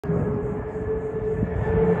What's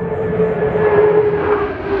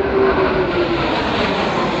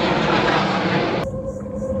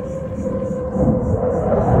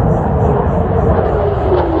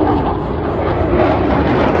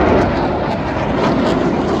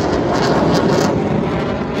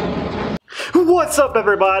up,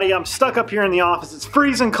 everybody? I'm stuck up here in the office. It's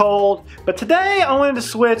freezing cold, but today I wanted to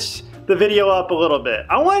switch the video up a little bit.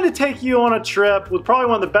 I wanted to take you on a trip with probably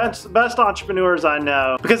one of the best entrepreneurs I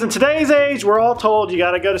know. Because in today's age, we're all told you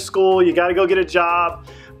gotta go to school, you gotta go get a job,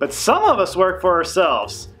 but some of us work for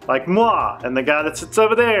ourselves. Like moi and the guy that sits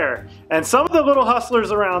over there, and some of the little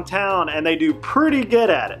hustlers around town, and they do pretty good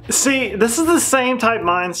at it. See, this is the same type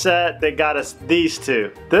mindset that got us these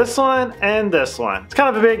two. This one and this one. It's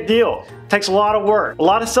kind of a big deal. It takes a lot of work, a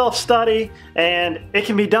lot of self-study, and it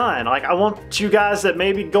can be done. Like, I want you guys that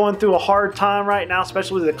may be going through a hard time right now,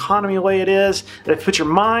 especially with the economy the way it is, that if you put your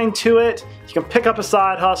mind to it, you can pick up a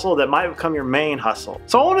side hustle that might become your main hustle.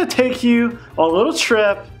 So I want to take you on a little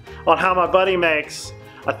trip on how my buddy makes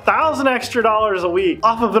 $1,000 extra a week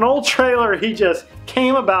off of an old trailer he just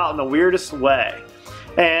came about in the weirdest way.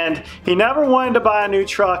 And he never wanted to buy a new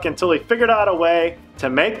truck until he figured out a way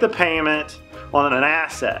to make the payment on an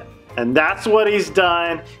asset. And that's what he's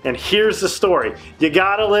done, and here's the story. You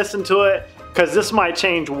gotta listen to it, because this might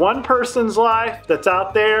change one person's life that's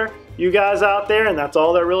out there, you guys out there, and that's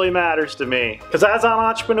all that really matters to me. Because as an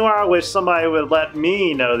entrepreneur, I wish somebody would let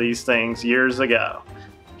me know these things years ago.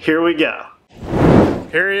 Here we go.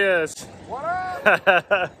 Here he is. What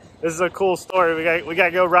up? This is a cool story. We got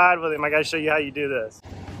to go ride with him. I got to show you how you do this.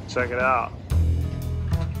 Check it out.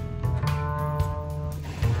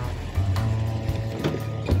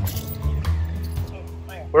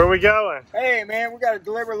 Where are we going? Hey man, we got to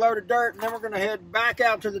deliver a load of dirt, and then we're going to head back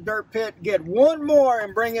out to the dirt pit, get one more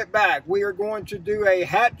and bring it back. We are going to do a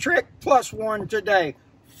hat trick plus one today.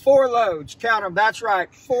 4 loads, count them, that's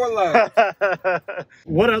right, 4 loads.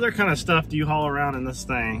 What other kind of stuff do you haul around in this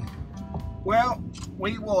thing? Well,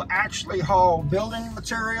 we will actually haul building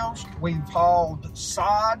materials. We've hauled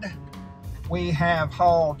sod. We have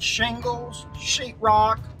hauled shingles,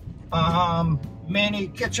 sheetrock, many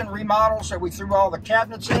kitchen remodels, so we threw all the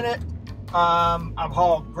cabinets in it. I've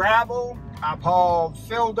hauled gravel, I've hauled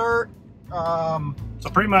fill dirt. So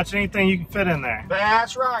pretty much anything you can fit in there.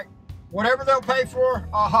 That's right. Whatever they'll pay for,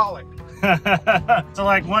 I'll haul it. So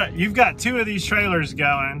like what, you've got 2 of these trailers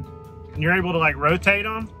going and you're able to like rotate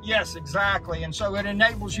them? Yes, exactly. And so it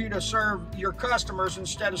enables you to serve your customers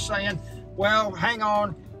instead of saying, well, hang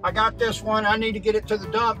on, I got this one, I need to get it to the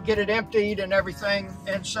dump, get it emptied and everything.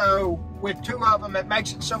 And so with 2 of them, it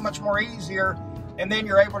makes it so much more easier. And then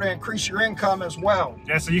you're able to increase your income as well.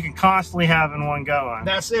 Yeah, so you can constantly have in one going.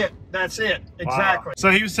 That's it. That's it. Exactly. Wow.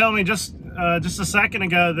 So he was telling me just a second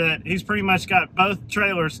ago that he's pretty much got both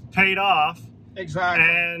trailers paid off. Exactly.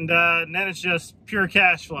 And then it's just pure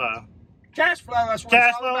cash flow. Cash flow, that's what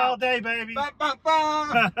cash it's all flow about. all day, baby. Ba, ba,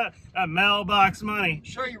 ba. A mailbox money.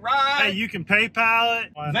 Show you right. Hey, you can PayPal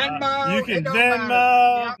it. Venmo. You can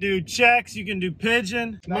Venmo. Yep. Do checks. You can do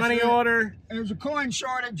pigeon. That's money it. order. There's a coin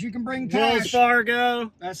shortage. You can bring Wells cash.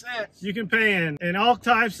 Fargo. That's it. You can pay in all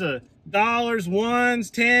types of dollars,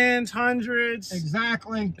 ones, tens, hundreds.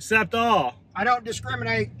 Exactly. Except all. I don't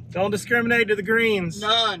discriminate. Don't discriminate to the greens.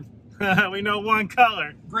 None. We know one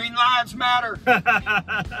color. Green lives matter.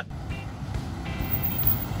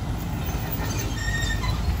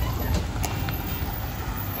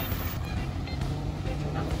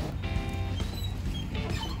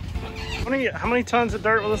 How many tons of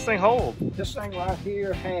dirt will this thing hold? This thing right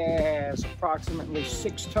here has approximately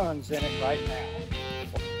 6 tons in it right now.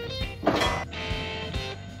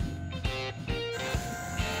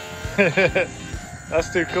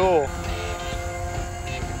 That's too cool.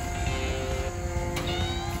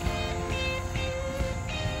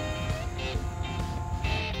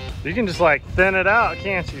 You can just like thin it out,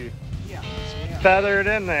 can't you? Yeah. Feather it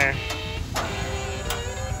in there.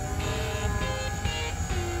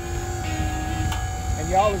 And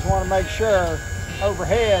you always want to make sure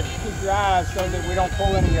overhead, keep your eyes so that we don't pull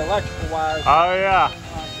any electrical wires. Oh yeah.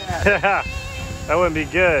 Like that. Yeah. That wouldn't be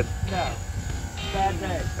good. No. Bad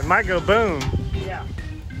day. It might go boom. Yeah.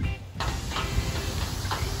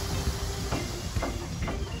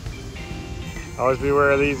 Always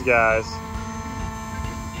beware of these guys.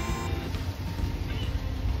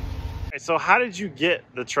 Okay, so how did you get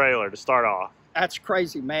the trailer to start off? That's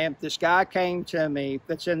crazy, man. This guy came to me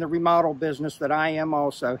that's in the remodel business that I am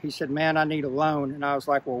also. He said, man, I need a loan. And I was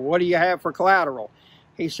like, well, what do you have for collateral?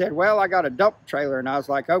 He said, well, I got a dump trailer. And I was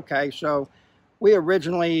like, okay. So We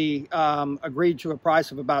originally agreed to a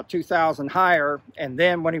price of about $2,000 higher, and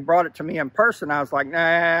then when he brought it to me in person, I was like, nah,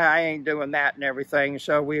 I ain't doing that and everything.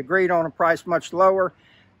 So we agreed on a price much lower,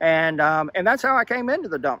 and that's how I came into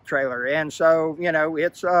the dump trailer. And so, you know,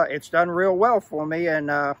 it's done real well for me. And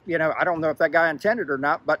you know, I don't know if that guy intended or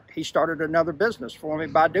not, but he started another business for me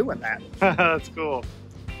by doing that. That's cool.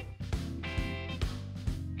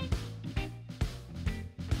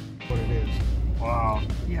 What it is. Wow.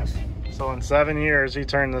 Yes. So in 7 years, he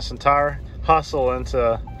turned this entire hustle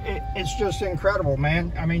into... It's just incredible,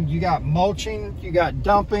 man. I mean, you got mulching, you got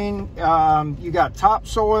dumping, you got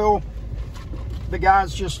topsoil. The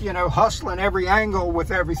guys just, you know, hustling every angle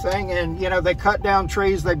with everything. And, you know, they cut down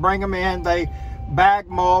trees, they bring them in, they bag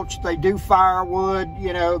mulch, they do firewood,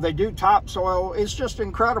 you know, they do topsoil. It's just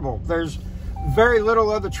incredible. There's very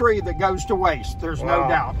little of the tree that goes to waste. There's no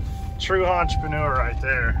doubt. True entrepreneur right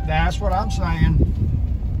there. That's what I'm saying.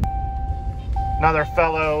 Another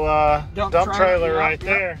fellow dump trailer right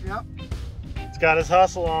there. Yep. He's got his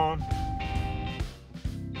hustle on.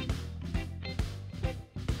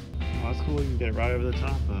 Oh, that's cool. You can get right over the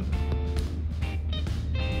top of it.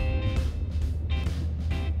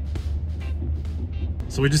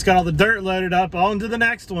 So we just got all the dirt loaded up. On to the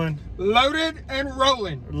next one. Loaded and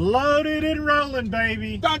rolling. Loaded and rolling,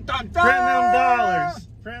 baby. Dun, dun, dun. Print them dollars.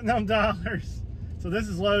 Print them dollars. So this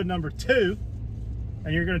is load number 2.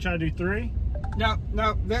 And you're going to try to do 3? No,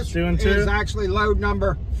 this Doing 2? is actually load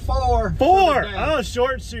number 4. 4! Oh,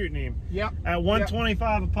 short shooting him. Yep. At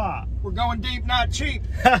 125 a pop. We're going deep, not cheap.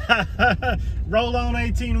 Roll on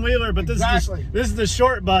 18-wheeler, but this is the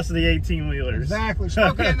short bus of the 18-wheelers. Exactly.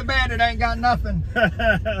 Smokey and the Bandit ain't got nothing.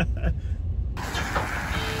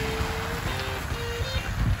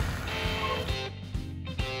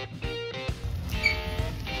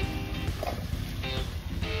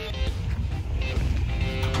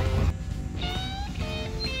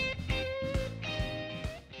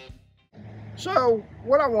 So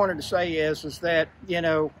what I wanted to say is that, you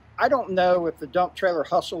know, I don't know if the dump trailer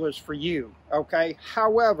hustle is for you, okay?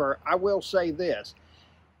 However, I will say this.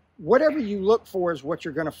 Whatever you look for is what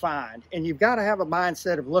you're going to find. And you've got to have a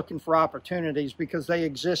mindset of looking for opportunities because they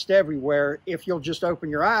exist everywhere if you'll just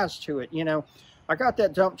open your eyes to it. You know, I got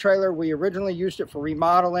that dump trailer. We originally used it for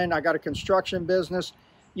remodeling. I got a construction business.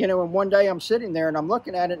 You know, and one day I'm sitting there and I'm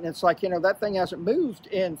looking at it and it's like, you know, that thing hasn't moved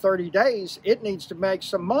in 30 days. It needs to make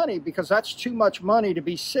some money because that's too much money to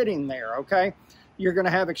be sitting there, okay? You're going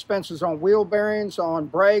to have expenses on wheel bearings, on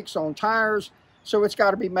brakes, on tires. So it's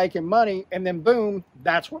got to be making money. And then boom,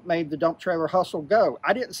 that's what made the dump trailer hustle go.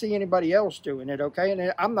 I didn't see anybody else doing it, okay?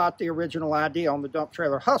 And I'm not the original idea on the dump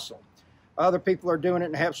trailer hustle. Other people are doing it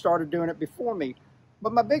and have started doing it before me.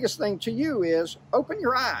 But my biggest thing to you is open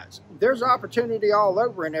your eyes. There's opportunity all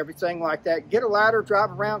over and everything like that. Get a ladder, drive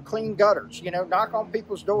around, clean gutters. You know, knock on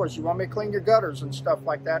people's doors. You want me to clean your gutters and stuff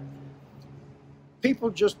like that. People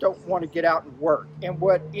just don't want to get out and work. And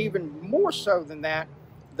what even more so than that,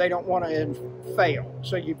 they don't want to fail.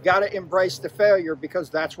 So you've got to embrace the failure because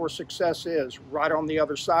that's where success is, right on the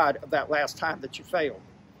other side of that last time that you failed.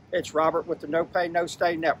 It's Robert with the No Pay, No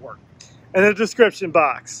Stay Network. In the description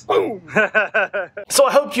box. Boom! So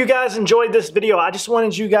I hope you guys enjoyed this video. I just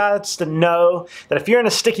wanted you guys to know that if you're in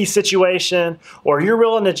a sticky situation or you're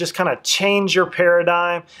willing to just kind of change your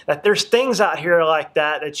paradigm, that there's things out here like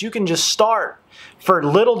that you can just start for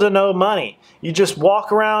little to no money. You just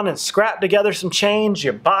walk around and scrap together some change.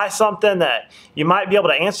 You buy something that you might be able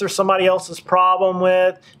to answer somebody else's problem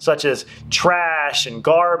with, such as trash and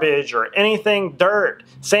garbage or anything, dirt,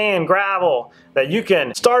 sand, gravel, that you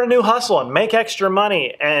can start a new hustle and make extra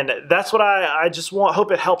money. And that's what I just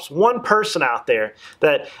hope it helps one person out there,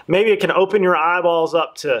 that maybe it can open your eyeballs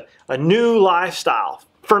up to a new lifestyle.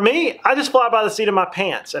 For me, I just fly by the seat of my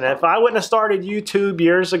pants. And if I wouldn't have started YouTube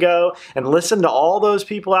years ago and listened to all those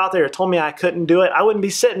people out there who told me I couldn't do it, I wouldn't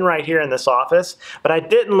be sitting right here in this office. But I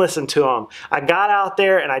didn't listen to them. I got out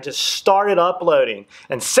there and I just started uploading.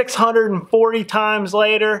 And 640 times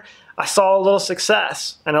later, I saw a little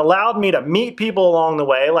success and allowed me to meet people along the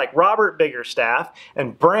way like Robert Biggerstaff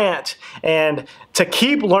and Brant, and to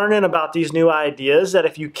keep learning about these new ideas that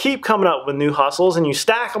if you keep coming up with new hustles and you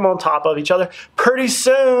stack them on top of each other, pretty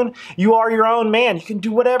soon you are your own man. You can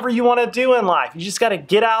do whatever you want to do in life. You just got to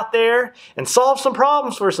get out there and solve some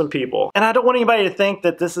problems for some people. And I don't want anybody to think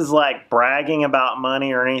that this is like bragging about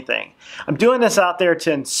money or anything. I'm doing this out there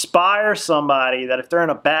to inspire somebody that if they're in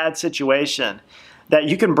a bad situation, that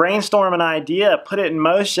you can brainstorm an idea, put it in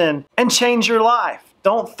motion, and change your life.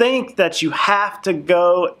 Don't think that you have to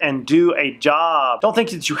go and do a job. Don't think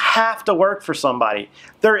that you have to work for somebody.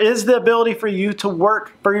 There is the ability for you to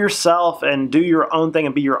work for yourself and do your own thing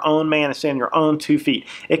and be your own man and stand on your own 2 feet.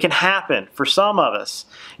 It can happen for some of us.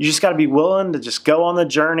 You just got to be willing to just go on the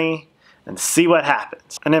journey and see what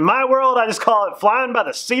happens. And in my world, I just call it flying by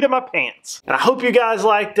the seat of my pants. And I hope you guys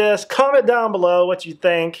like this. Comment down below what you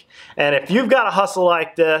think. And if you've got a hustle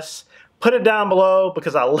like this, put it down below,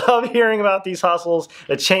 because I love hearing about these hustles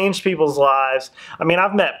that change people's lives. I mean,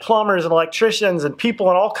 I've met plumbers and electricians and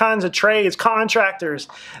people in all kinds of trades, contractors,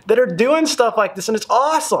 that are doing stuff like this, and it's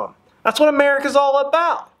awesome. That's what America's all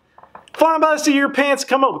about. Flying by the seat of your pants,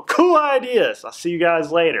 come up with cool ideas. I'll see you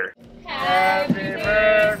guys later. Happy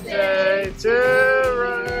birthday to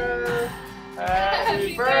Ruth.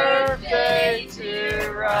 Happy birthday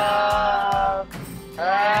to Rob.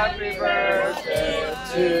 Happy birthday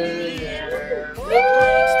to you.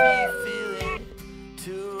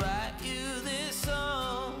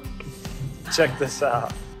 Check this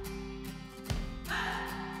out.